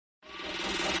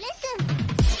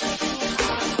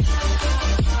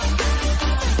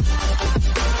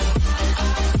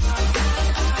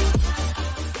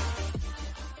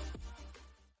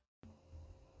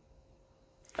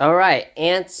Alright,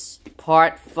 Ants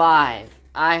Part 5.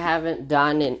 I haven't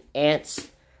done an Ants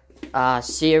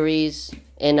series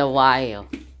in a while.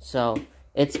 So,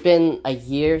 it's been a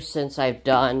year since I've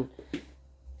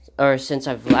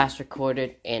last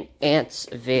recorded an Ants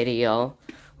video,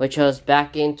 which was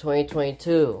back in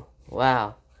 2022.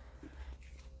 Wow.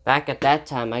 Back at that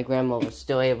time, my grandma was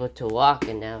still able to walk,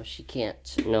 and now she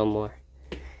can't no more.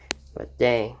 But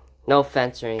dang, no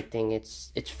offense or anything, it's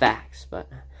facts, but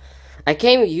I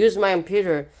can't even use my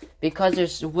computer because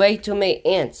there's way too many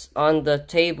ants on the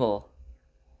table.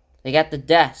 Like at the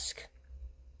desk.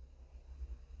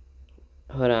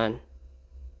 Hold on.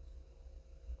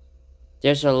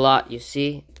 There's a lot, you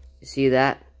see? You see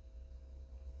that?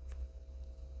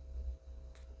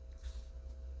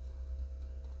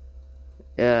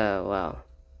 Yeah, wow.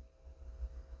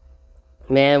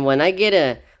 Man, when I get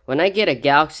a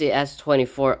Galaxy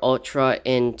S24 Ultra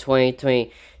in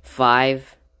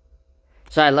 2025.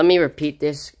 Sorry, let me repeat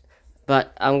this,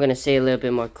 but I'm going to say a little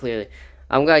bit more clearly.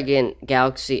 I'm going to get a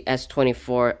Galaxy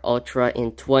S24 Ultra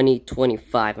in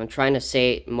 2025. I'm trying to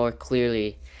say it more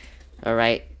clearly,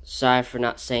 alright? Sorry for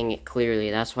not saying it clearly.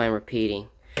 That's why I'm repeating,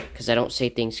 because I don't say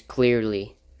things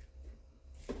clearly.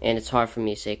 And it's hard for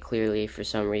me to say clearly for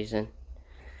some reason.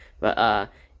 But,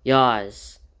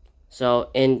 yas.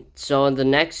 So in the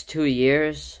next 2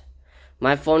 years,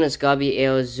 my phone is going to be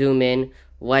able to zoom in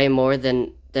way more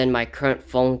than my current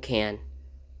phone can.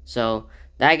 So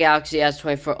that Galaxy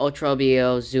S24 Ultra will be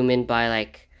able to zoom in by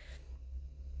like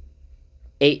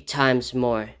 8 times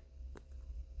more.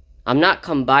 I'm not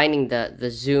combining the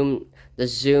zoom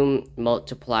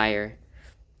multiplier.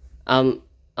 I'm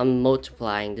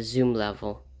multiplying the zoom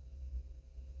level.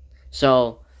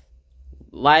 So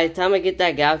by the time I get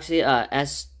that Galaxy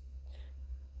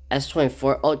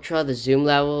S24 Ultra, the zoom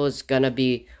level is gonna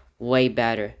be way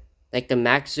better. Like the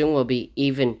max zoom will be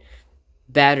even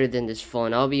better than this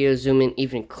phone. I'll be able to zoom in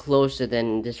even closer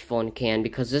than this phone can,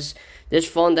 because this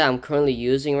phone that I'm currently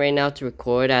using right now to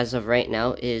record as of right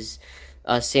now is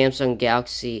a Samsung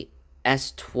Galaxy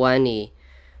S20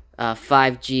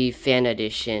 5G Fan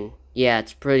Edition. Yeah,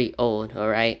 it's pretty old,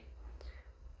 alright?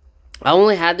 I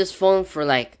only had this phone for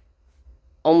like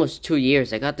almost 2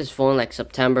 years. I got this phone like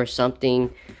September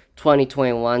something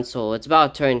 2021, so it's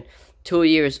about to turn 2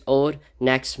 years old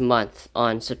next month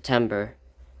on September.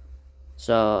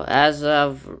 So as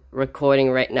of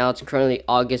recording right now, it's currently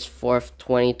August 4th,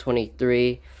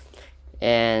 2023,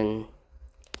 and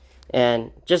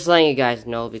just letting you guys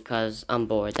know because I'm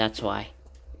bored, that's why,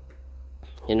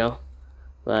 you know.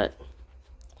 But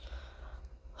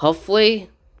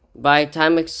hopefully by the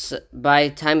time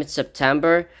it's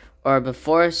September or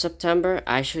before September,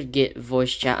 I should get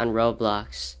voice chat on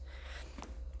Roblox.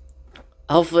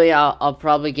 Hopefully, I'll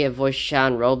probably get voice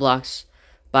chat on Roblox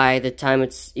by the time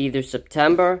it's either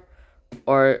September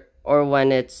or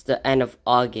when it's the end of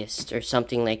August or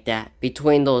something like that.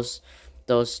 Between those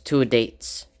 2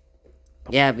 dates.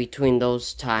 Yeah, between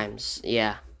those times.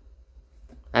 Yeah.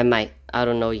 I might. I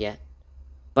don't know yet.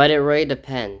 But it really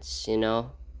depends, you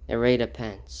know? It really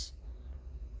depends.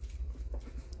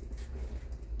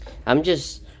 I'm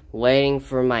just waiting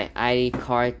for my ID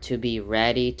card to be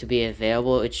ready, to be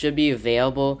available. It should be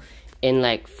available in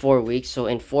like 4 weeks. So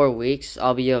in 4 weeks,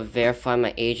 I'll be able to verify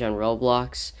my age on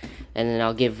Roblox, and then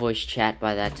I'll get voice chat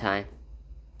by that time.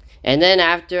 And then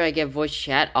after I get voice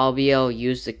chat, I'll be able to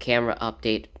use the camera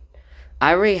update.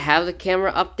 I already have the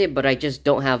camera update, but I just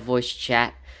don't have voice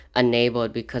chat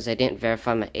enabled because I didn't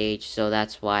verify my age, so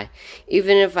that's why.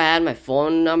 Even if I had my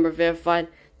phone number verified,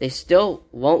 they still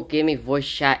won't give me voice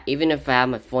chat even if I have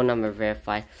my phone number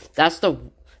verified. That's the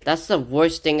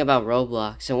worst thing about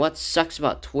Roblox. And what sucks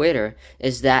about Twitter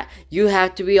is that you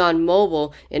have to be on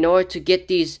mobile in order to get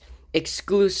these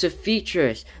exclusive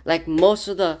features. Like most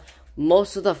of the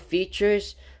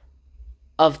features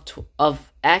of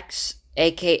X,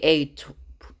 aka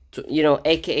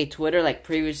aka Twitter, like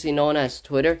previously known as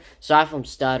Twitter. Sorry if I'm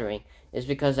stuttering. It's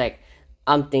because like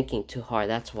I'm thinking too hard.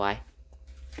 That's why.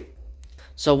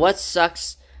 So what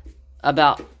sucks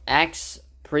about X,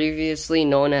 previously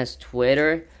known as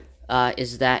Twitter,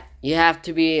 is that you have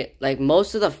to be, like,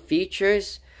 most of the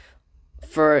features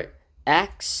for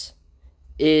X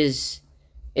is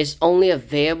only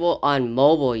available on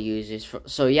mobile users.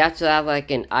 So you have to have like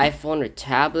an iPhone or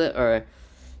tablet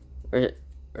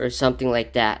or something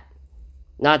like that.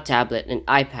 Not tablet, an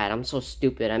iPad. I'm so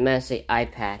stupid. I meant to say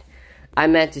iPad. I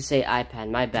meant to say iPad.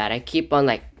 My bad. I keep on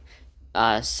like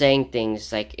saying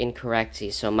things like incorrectly,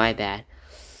 so my bad.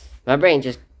 My brain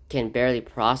just can barely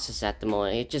process at the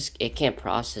moment. It can't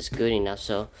process good enough,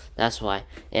 so that's why.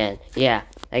 And yeah,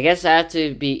 I guess I have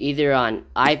to be either on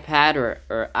iPad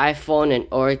or iPhone in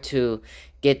order to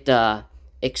get the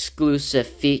exclusive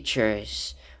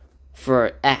features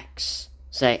for X.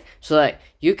 So like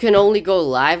you can only go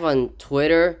live on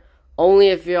Twitter only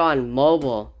if you're on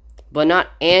mobile, but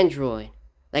not Android.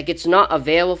 Like, it's not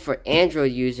available for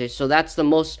Android users, so that's the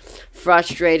most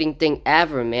frustrating thing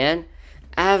ever, man.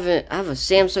 I have a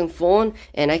Samsung phone,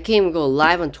 and I can't even go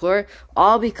live on Twitter,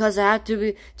 all because I have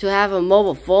to have a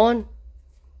mobile phone,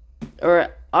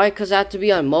 or all because I have to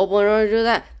be on mobile in order to do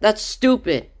that. That's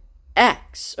stupid.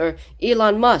 X or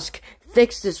Elon Musk,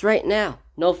 fix this right now.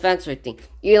 No offense or anything.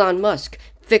 Elon Musk,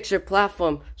 fix your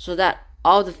platform so that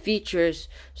all the features,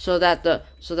 so that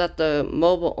the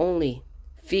mobile only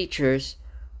features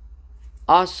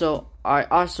are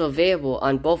also available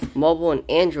on both mobile and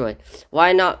Android.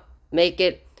 Why not make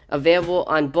it available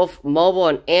on both mobile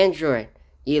and Android,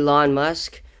 Elon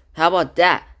Musk? How about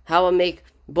that? How about make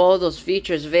both of those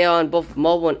features available on both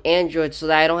mobile and Android so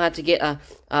that I don't have to get a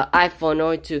iPhone in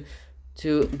order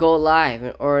to go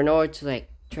live or in order to like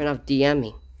turn off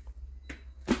DMing.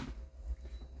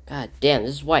 God damn,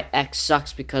 this is why X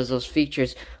sucks, because those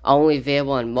features are only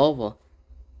available on mobile.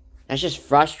 That's just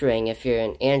frustrating if you're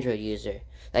an Android user.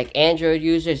 Like, Android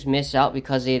users miss out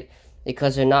because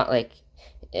they're not like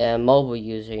a mobile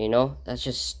user, you know? That's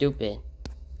just stupid.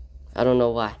 I don't know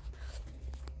why.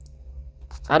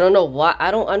 I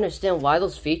don't understand why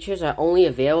those features are only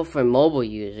available for mobile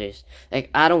users. Like,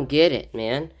 I don't get it,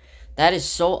 man. That is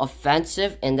so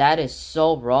offensive, and that is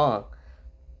so wrong.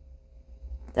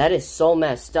 That is so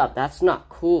messed up. That's not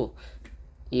cool,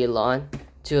 Elon,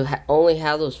 to only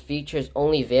have those features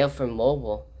only available for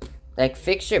mobile. Like,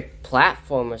 fix your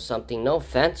platform or something. No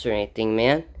offense or anything,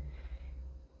 man.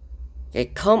 Okay,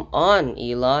 come on,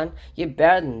 Elon. You're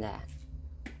better than that.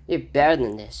 You're better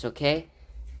than this, okay?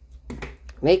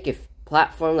 Make your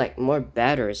platform like more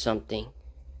better or something.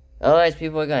 Otherwise,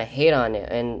 people are gonna hate on it.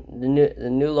 And the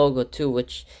new logo too,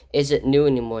 which isn't new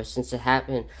anymore since it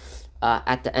happened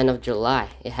at the end of July.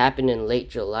 It happened in late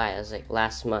July. It was like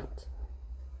last month.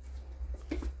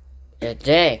 Yeah,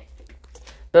 dang.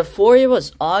 Before it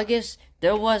was August,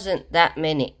 there wasn't that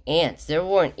many ants. There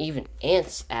weren't even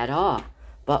ants at all.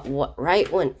 But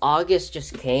right when August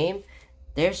just came,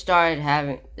 ants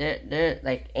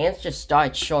just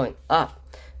started showing up.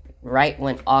 Right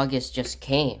when August just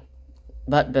came.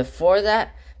 But before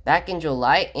that, back in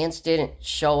July, ants didn't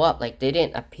show up. Like, they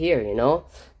didn't appear, you know?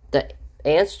 The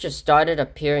ants just started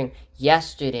appearing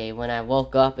yesterday when I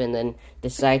woke up and then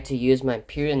decided to use my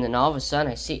period. And then all of a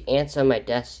sudden, I see ants on my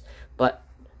desk. But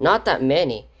not that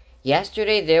many.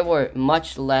 Yesterday, there were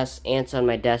much less ants on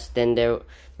my desk than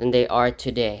they are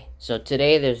today. So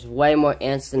today, there's way more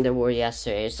ants than there were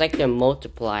yesterday. It's like they're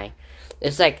multiplying.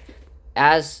 It's like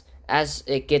as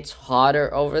it gets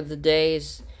hotter over the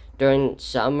days during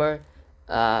summer,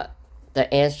 the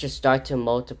ants just start to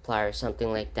multiply or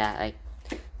something like that. Like,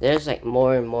 there's like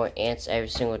more and more ants every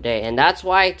single day. And that's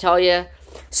why I tell you,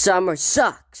 summer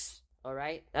sucks.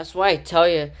 Alright? That's why I'm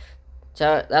telling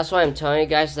you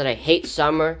guys that I hate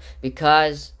summer,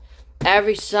 because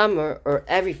every summer or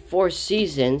every 4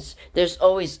 seasons, there's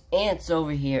always ants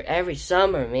over here every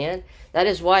summer, man. That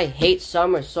is why I hate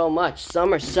summer so much.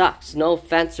 Summer sucks. No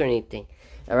offense or anything.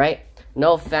 Alright?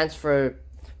 No offense for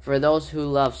those who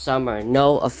love summer.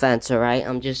 No offense, alright?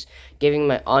 I'm just giving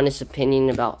my honest opinion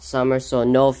about summer, so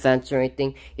no offense or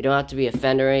anything. You don't have to be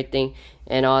offended or anything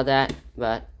and all that,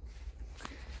 but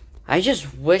I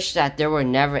just wish that there were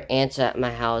never ants at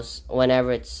my house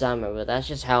whenever it's summer, but that's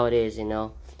just how it is, you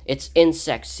know? It's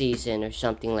insect season or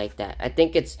something like that. I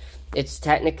think it's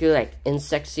technically like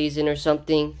insect season or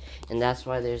something, and that's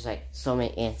why there's like so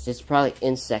many ants. It's probably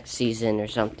insect season or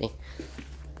something.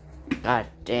 God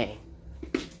dang.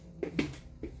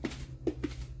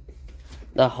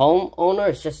 The homeowner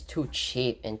is just too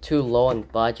cheap and too low on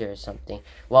budget or something.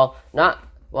 Well, the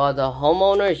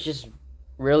homeowner is just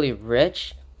really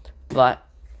rich, but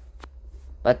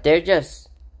they're just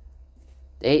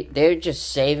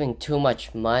saving too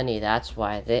much money. That's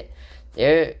why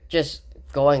they're just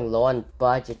going low on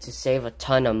budget to save a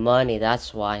ton of money.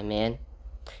 That's why, man.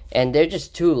 And they're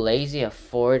just too lazy to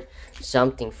afford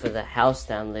something for the house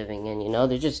that I'm living in, you know?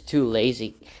 They're just too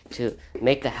lazy to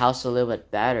make the house a little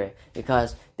bit better,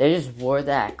 because they're just worried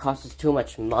that it costs us too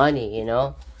much money, you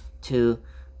know? To,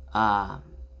 I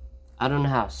don't know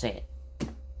how to say it.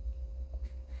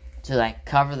 To, like,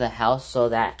 cover the house so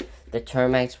that the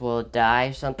termites will die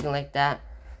or something like that.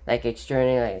 Like,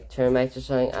 exterminating, like, termites or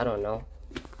something. I don't know.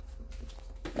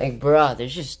 Like, bro,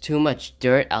 there's just too much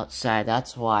dirt outside.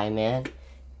 That's why, man.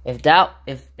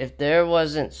 if there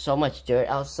wasn't so much dirt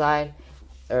outside,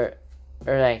 or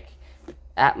like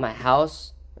at my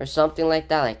house or something like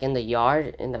that, like in the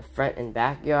yard, in the front and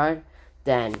backyard,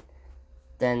 then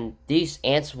these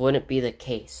ants wouldn't be the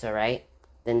case, alright?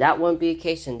 Then that wouldn't be the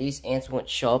case, and these ants wouldn't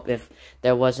show up if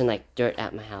there wasn't like dirt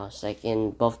at my house, like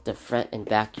in both the front and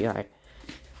backyard.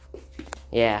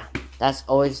 Yeah, that's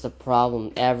always the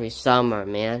problem every summer,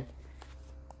 man.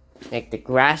 Like the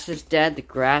grass is dead, the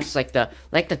grass, like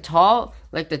the tall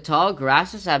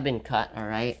grasses have been cut,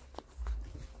 alright?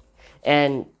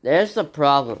 And there's the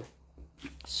problem.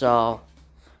 So,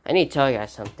 I need to tell you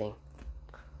guys something.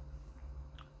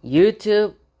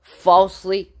 YouTube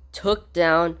falsely took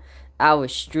down our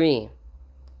stream,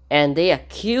 and they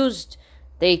accused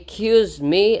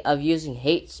me of using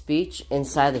hate speech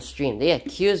inside the stream. They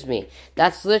accused me.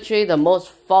 That's literally the most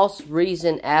false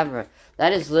reason ever.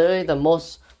 That is literally the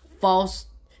most false,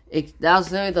 that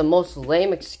was literally the most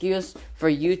lame excuse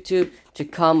for YouTube to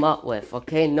come up with.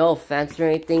 Okay, no offense or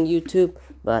anything, YouTube,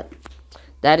 but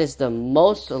that is the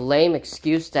most lame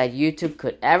excuse that YouTube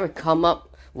could ever come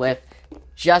up with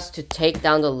just to take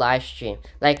down the live stream.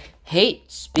 Like,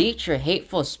 hate speech or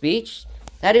hateful speech,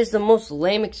 that is the most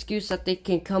lame excuse that they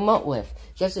can come up with,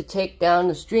 just to take down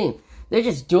the stream. They're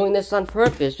just doing this on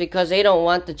purpose because they don't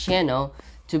want the channel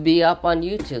to be up on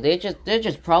YouTube. They're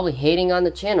just probably hating on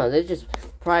the channel. They're just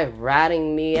probably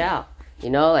ratting me out. You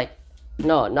know, like,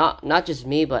 no, not just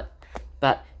me, but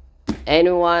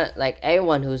anyone, like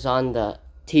everyone who's on the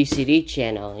TCD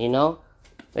channel, you know,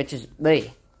 which is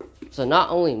me. So not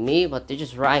only me, but they're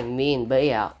just ratting me and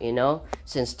Bay out, you know,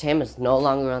 since Tim is no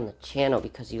longer on the channel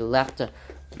because he left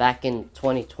back in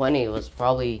 2020. It was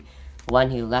probably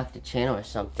when he left the channel or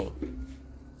something.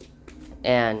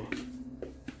 And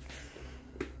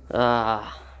I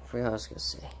forgot what I was gonna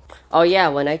say. Oh yeah,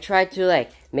 when I tried to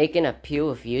like make an appeal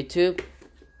with YouTube,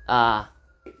 I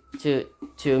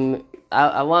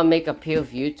want to make an appeal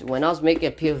with YouTube. When I was making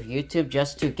an appeal with YouTube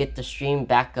just to get the stream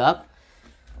back up,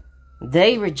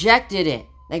 they rejected it.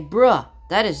 Like, bruh,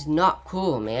 that is not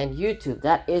cool, man. YouTube,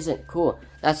 that isn't cool.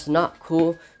 That's not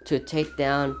cool to take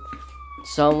down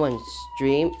someone's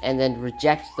stream and then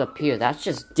reject the appeal. That's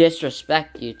just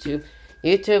disrespect, YouTube.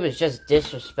 YouTube is just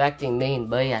disrespecting me and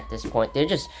Buddy at this point. They're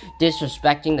just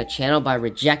disrespecting the channel by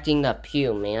rejecting the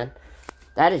appeal, man.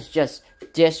 That is just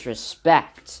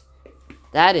disrespect.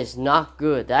 That is not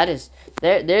good. That is,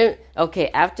 they're okay,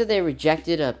 after they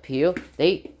rejected the appeal,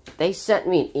 they sent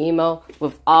me an email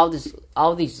with all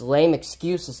these lame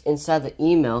excuses inside the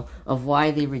email of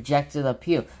why they rejected the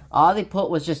appeal. All they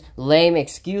put was just lame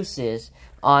excuses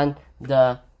on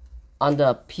the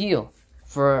appeal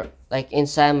for, like,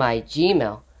 inside my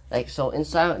Gmail. Like, so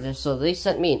they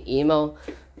sent me an email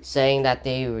saying that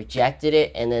they rejected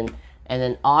it, and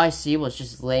then all I see was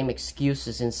just lame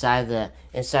excuses inside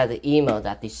the email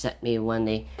that they sent me when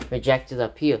they rejected the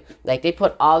appeal. Like, they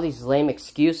put all these lame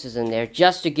excuses in there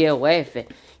just to get away with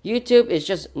it. YouTube is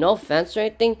just, no offense or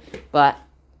anything, but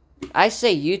I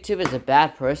say YouTube is a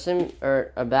bad person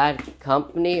or a bad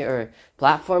company or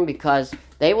platform because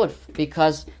their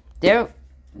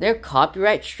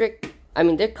copyright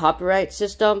their copyright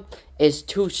system is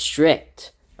too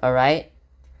strict, alright?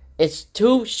 It's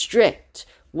too strict.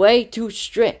 Way too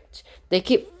strict. They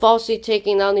keep falsely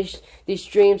taking down these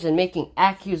streams and making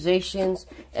accusations,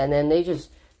 and then they just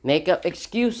make up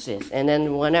excuses. And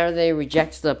then whenever they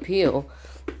reject the appeal,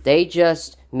 they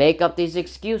just make up these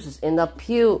excuses in the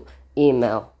appeal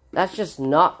email. That's just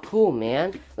not cool,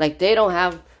 man. Like,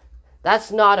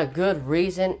 that's not a good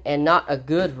reason and not a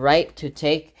good right to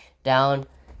take down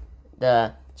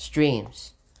the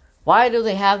streams. Why do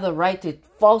they have the right to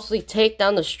falsely take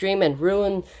down the stream and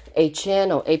ruin a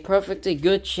channel, a perfectly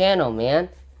good channel, man?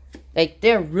 Like,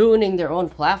 they're ruining their own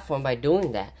platform by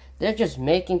doing that. They're just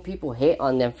making people hate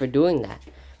on them for doing that.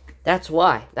 That's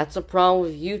why. That's the problem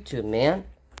with YouTube, man.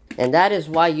 And that is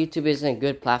why YouTube isn't a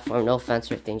good platform. No offense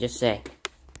or anything, just saying.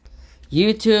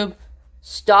 YouTube,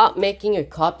 stop making your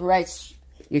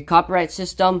copyright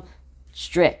system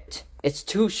strict. It's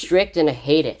too strict and I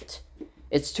hate it.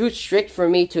 It's too strict for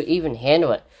me to even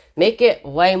handle it. Make it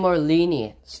way more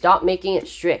lenient. Stop making it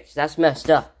strict. That's messed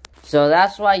up. So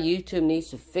that's why YouTube needs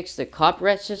to fix the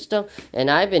copyright system.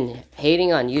 And I've been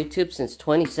hating on YouTube since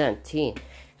 2017.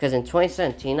 Because in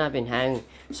 2017, I've been having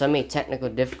so many technical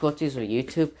difficulties with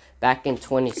YouTube back in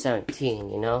 2017,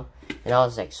 you know? And I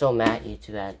was like so mad at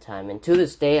YouTube at the time. And to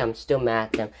this day, I'm still mad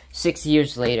at them 6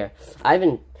 years later. I've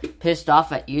been pissed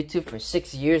off at YouTube for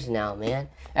 6 years now, man.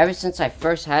 Ever since I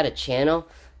first had a channel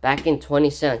back in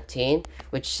 2017,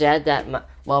 which said that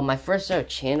my first ever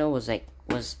channel was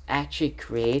actually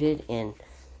created in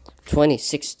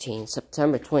 2016,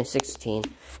 September 2016,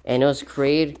 and it was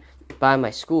created by my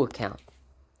school account.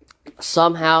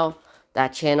 Somehow,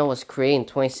 that channel was created in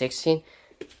 2016.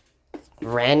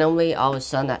 Randomly, all of a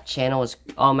sudden, that channel was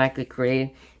automatically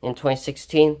created in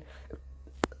 2016.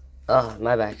 Oh,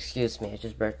 my bad, excuse me, I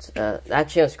just burped. That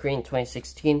channel was created in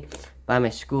 2016 by my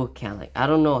school account. Like, I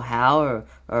don't know how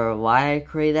or why I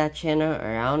created that channel, or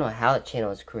I don't know how the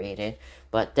channel was created,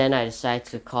 but then I decided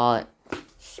to call it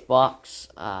Spox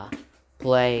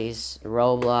Plays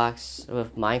Roblox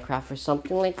with Minecraft or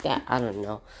something like that. I don't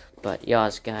know, but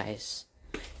y'all guys,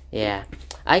 yeah,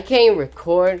 I can't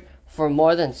record for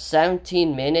more than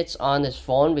 17 minutes on this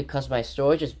phone because my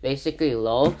storage is basically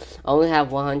low. I only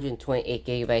have 128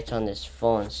 gigabytes on this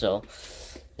phone, so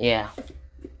yeah.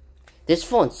 This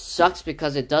phone sucks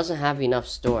because it doesn't have enough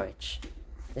storage.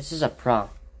 This is a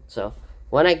problem. So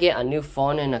when I get a new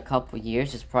phone in a couple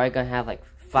years, it's probably gonna have like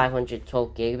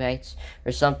 512 gigabytes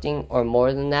or something, or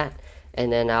more than that,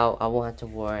 and then I won't have to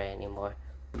worry anymore.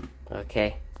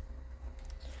 Okay.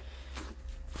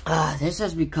 This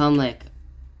has become like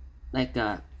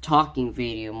a talking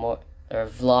video more, or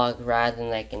vlog, rather than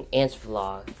like an ants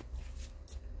vlog.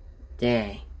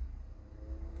 Dang.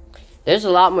 There's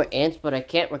a lot more ants, but I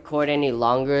can't record any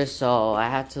longer, so I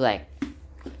have to like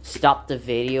stop the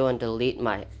video and delete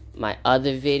my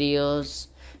other videos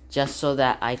just so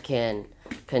that I can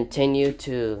continue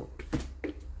to,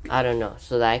 I don't know,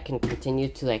 so that I can continue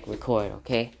to like record,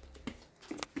 okay?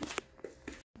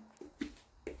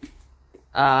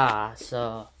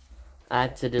 So I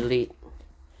had to delete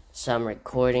some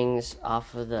recordings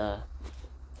off of the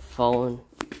phone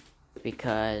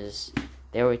because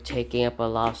they were taking up a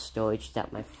lot of storage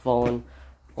that my phone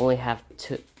only have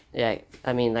two. Yeah,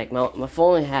 I mean, like my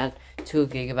phone only had 2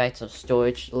 gigabytes of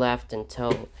storage left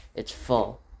until it's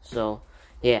full. So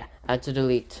yeah, I had to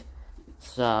delete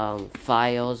some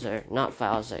files, or not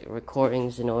files, like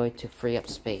recordings, in order to free up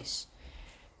space.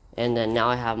 And then now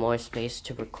I have more space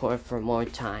to record for more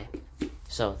time.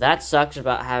 So that sucks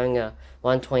about having a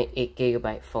 128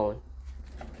 gigabyte phone.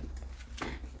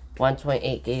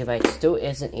 128 gigabytes still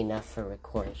isn't enough for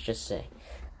recordings, just say.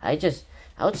 I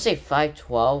would say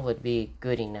 512 would be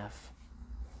good enough.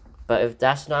 But if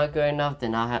that's not good enough,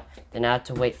 then I have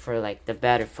to wait for like the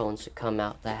better phones to come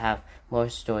out that have more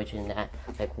storage in that,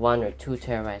 like 1 or 2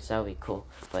 terabytes. That would be cool.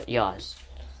 But yours.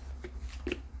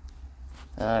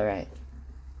 Alright,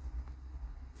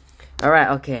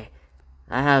 okay.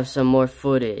 I have some more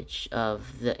footage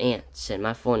of the ants, and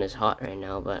my phone is hot right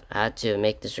now, but I had to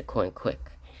make this recording quick.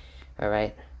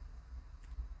 Alright.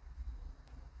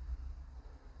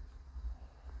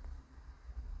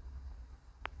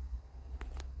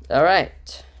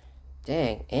 Alright.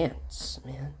 Dang, ants,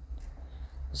 man.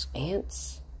 Those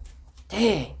ants?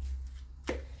 Dang.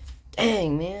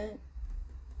 Dang, man.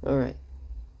 Alright.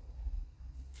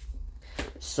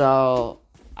 So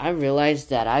I realized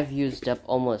that I've used up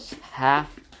almost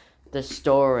half the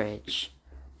storage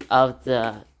of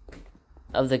the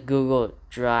Google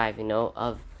Drive, you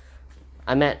know,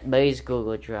 I meant Bay's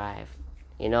Google Drive.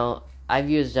 You know, I've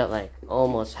used up like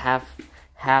almost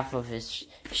half of his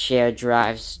shared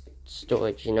drive's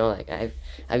storage, you know, like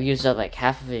I've used up like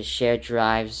half of his shared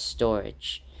drive's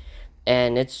storage.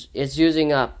 And it's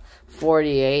using up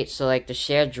 48, so like the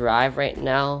shared drive right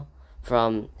now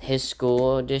from his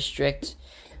school district,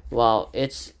 well,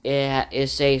 it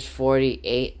says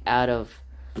 48 out of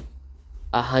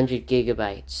 100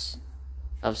 gigabytes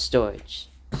of storage.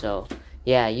 So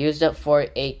yeah, I used up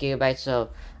 48 gigabytes of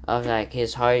like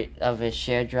his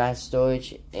shared drive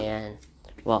storage, and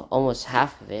well, almost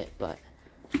half of it, but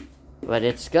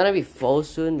it's gonna be full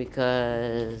soon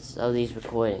because of these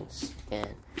recordings.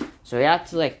 And so we have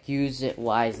to like use it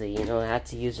wisely, you know, I have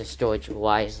to use the storage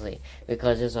wisely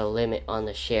because there's a limit on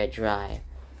the shared drive.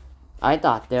 I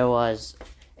thought there was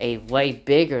a way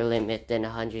bigger limit than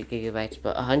 100 gigabytes,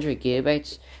 but 100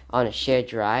 gigabytes on a shared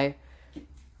drive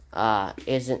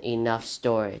isn't enough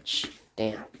storage.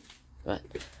 Damn. But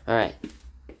alright.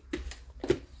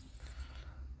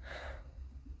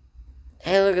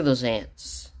 Hey, look at those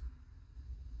ants.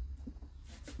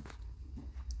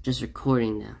 Just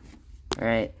recording them.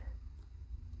 Alright.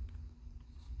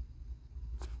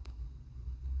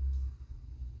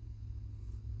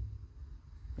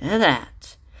 Look at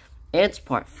that. Ants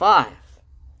part 5.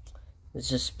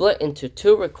 This is split into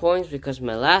 2 recordings because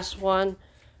my last one,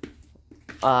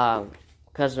 I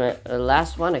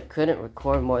couldn't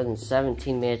record more than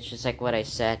 17 minutes, just like what I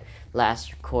said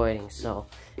last recording. So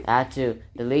I had to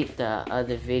delete the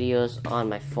other videos on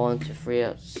my phone to free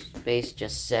up space,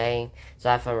 just saying.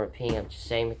 So if I'm repeating, I'm just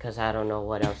saying because I don't know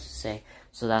what else to say.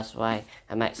 So that's why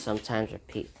I might sometimes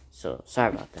repeat. So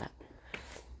sorry about that.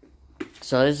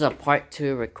 So this is a part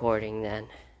 2 recording then.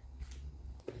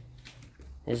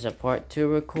 This is a part 2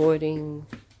 recording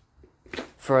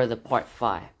for the part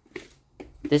 5.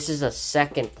 This is a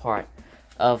second part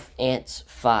of Ants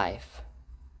 5.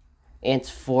 Ants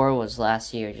 4 was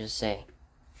last year, just saying.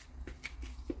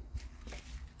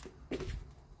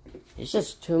 There's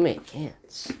just too many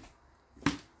ants.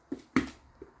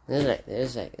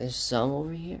 There's some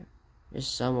over here. There's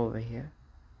some over here.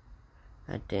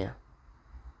 God damn.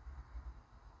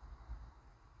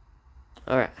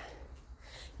 Alright.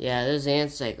 Yeah, there's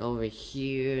ants like over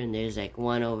here, and there's like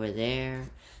one over there.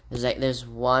 There's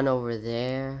one over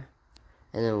there,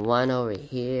 and then one over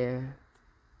here.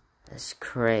 That's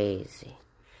crazy.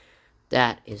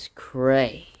 That is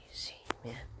crazy,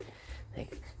 man.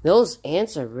 Like, those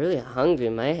ants are really hungry.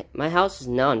 My house is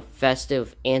now infested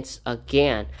with ants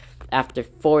again after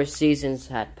 4 seasons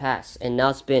had passed. And now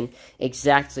it's been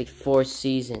exactly 4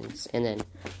 seasons. And then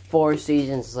 4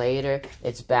 seasons later,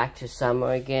 it's back to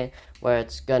summer again, where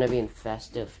it's gonna be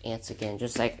infested with ants again.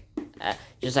 Just like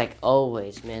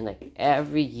always, man. Like,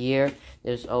 every year,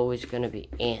 there's always gonna be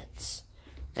ants.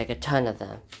 Like, a ton of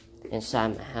them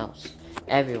inside my house.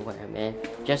 Everywhere, man.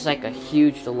 Just like a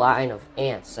huge line of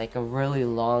ants. Like a really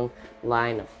long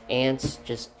line of ants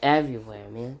just everywhere,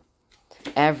 man.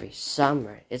 Every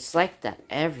summer. It's like that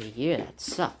every year. That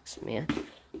sucks, man.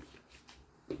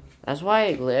 That's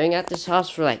why living at this house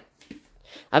for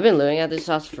I've been living at this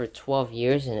house for 12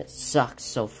 years and it sucks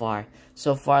so far.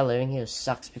 So far living here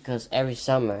sucks because every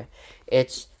summer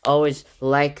it's always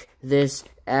like this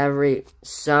every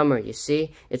summer, you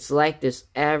see? It's like this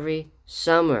every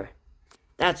summer.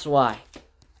 That's why.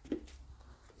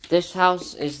 This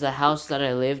house is the house that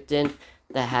I lived in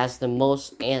that has the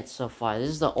most ants so far. This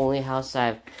is the only house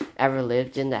I've ever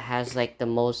lived in that has like the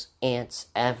most ants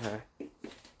ever.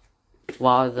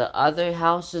 While the other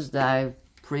houses that I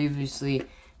previously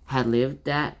had lived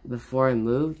at before I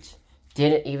moved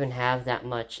didn't even have that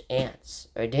much ants.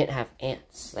 Or didn't have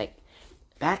ants. Like,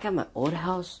 back at my old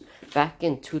house, back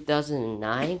in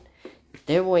 2009,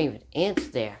 there weren't even ants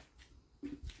there.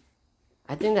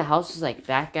 I think the house is like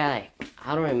back at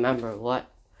I don't remember what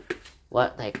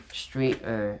like street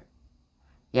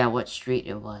what street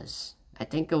it was. I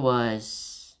think it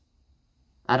was,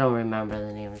 I don't remember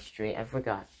the name of the street. I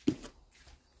forgot.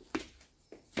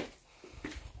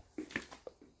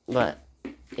 But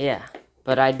yeah,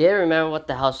 but I did remember what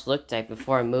the house looked like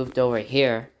before I moved over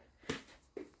here.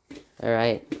 All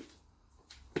right.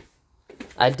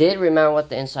 I did remember what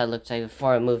the inside looked like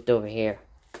before I moved over here.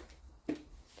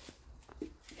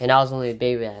 And I was only a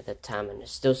baby at the time, and I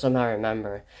still somehow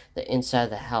remember the inside of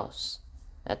the house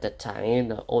at the time, even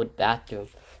the old bathroom.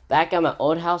 Back at my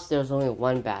old house, there was only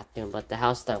 1 bathroom, but the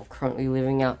house that I'm currently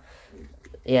living at,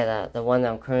 the one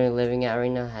that I'm currently living at right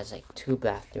now has like 2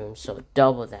 bathrooms, so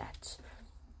double that.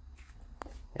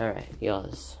 Alright, yo,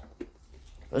 it's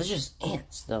just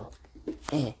ants, though.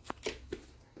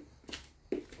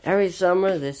 Every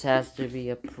summer, this has to be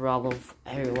a problem for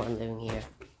everyone living here.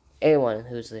 Anyone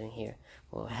who's living here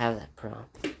will have that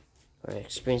problem or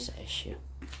experience that issue.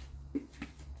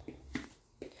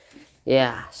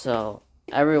 Yeah, so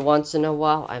every once in a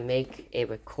while I make a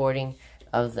recording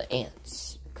of the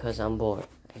ants because I'm bored.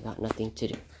 I got nothing to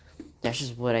do. That's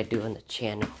just what I do on the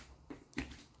channel.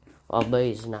 While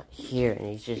Buddy's not here and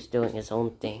he's just doing his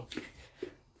own thing.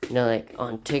 You know, like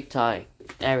on TikTok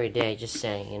every day, just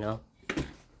saying, you know.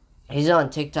 He's on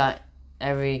TikTok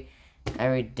every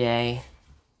day.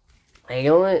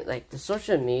 Like, the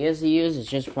social medias he uses is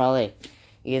just probably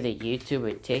either YouTube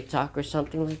or TikTok or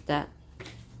something like that.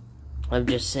 I'm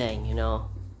just saying, you know.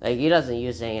 Like, he doesn't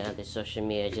use any other social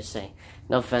media, just saying.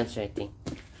 No offense or anything.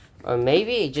 Or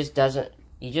maybe he just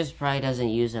probably doesn't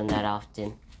use them that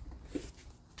often.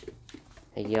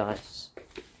 Like, yes.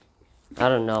 I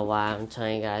don't know why I'm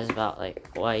telling you guys about,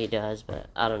 like, what he does, but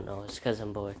I don't know. It's because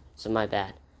I'm bored. So, my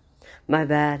bad. My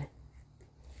bad.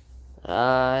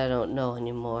 I don't know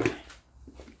anymore.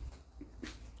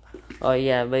 Oh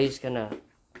yeah, but he's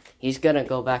gonna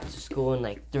go back to school in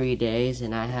like 3 days,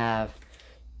 and I have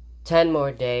 10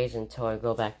 more days until I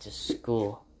go back to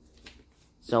school.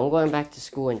 So I'm going back to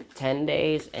school in 10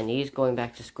 days, and he's going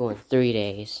back to school in 3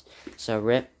 days. So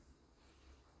rip.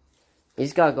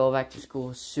 He's gotta go back to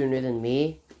school sooner than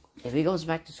me. If he goes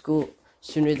back to school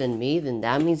sooner than me, then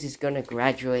that means he's gonna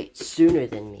graduate sooner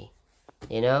than me.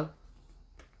 You know?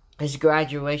 His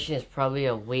graduation is probably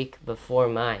a week before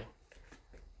mine.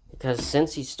 Because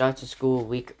since he starts school a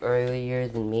week earlier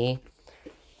than me,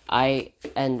 my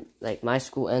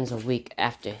school ends a week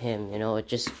after him, you know. It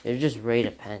just really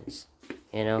depends,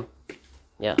 you know.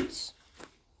 Yes.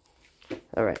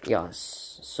 Alright, y'all.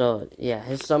 So, yeah,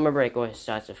 his summer break always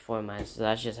starts at 4 months. So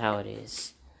that's just how it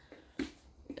is.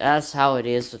 That's how it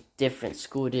is with different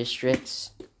school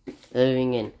districts.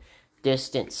 Living in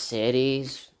distant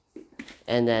cities.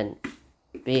 And then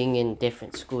being in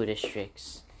different school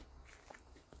districts.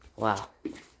 Wow.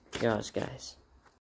 Y'all, guys.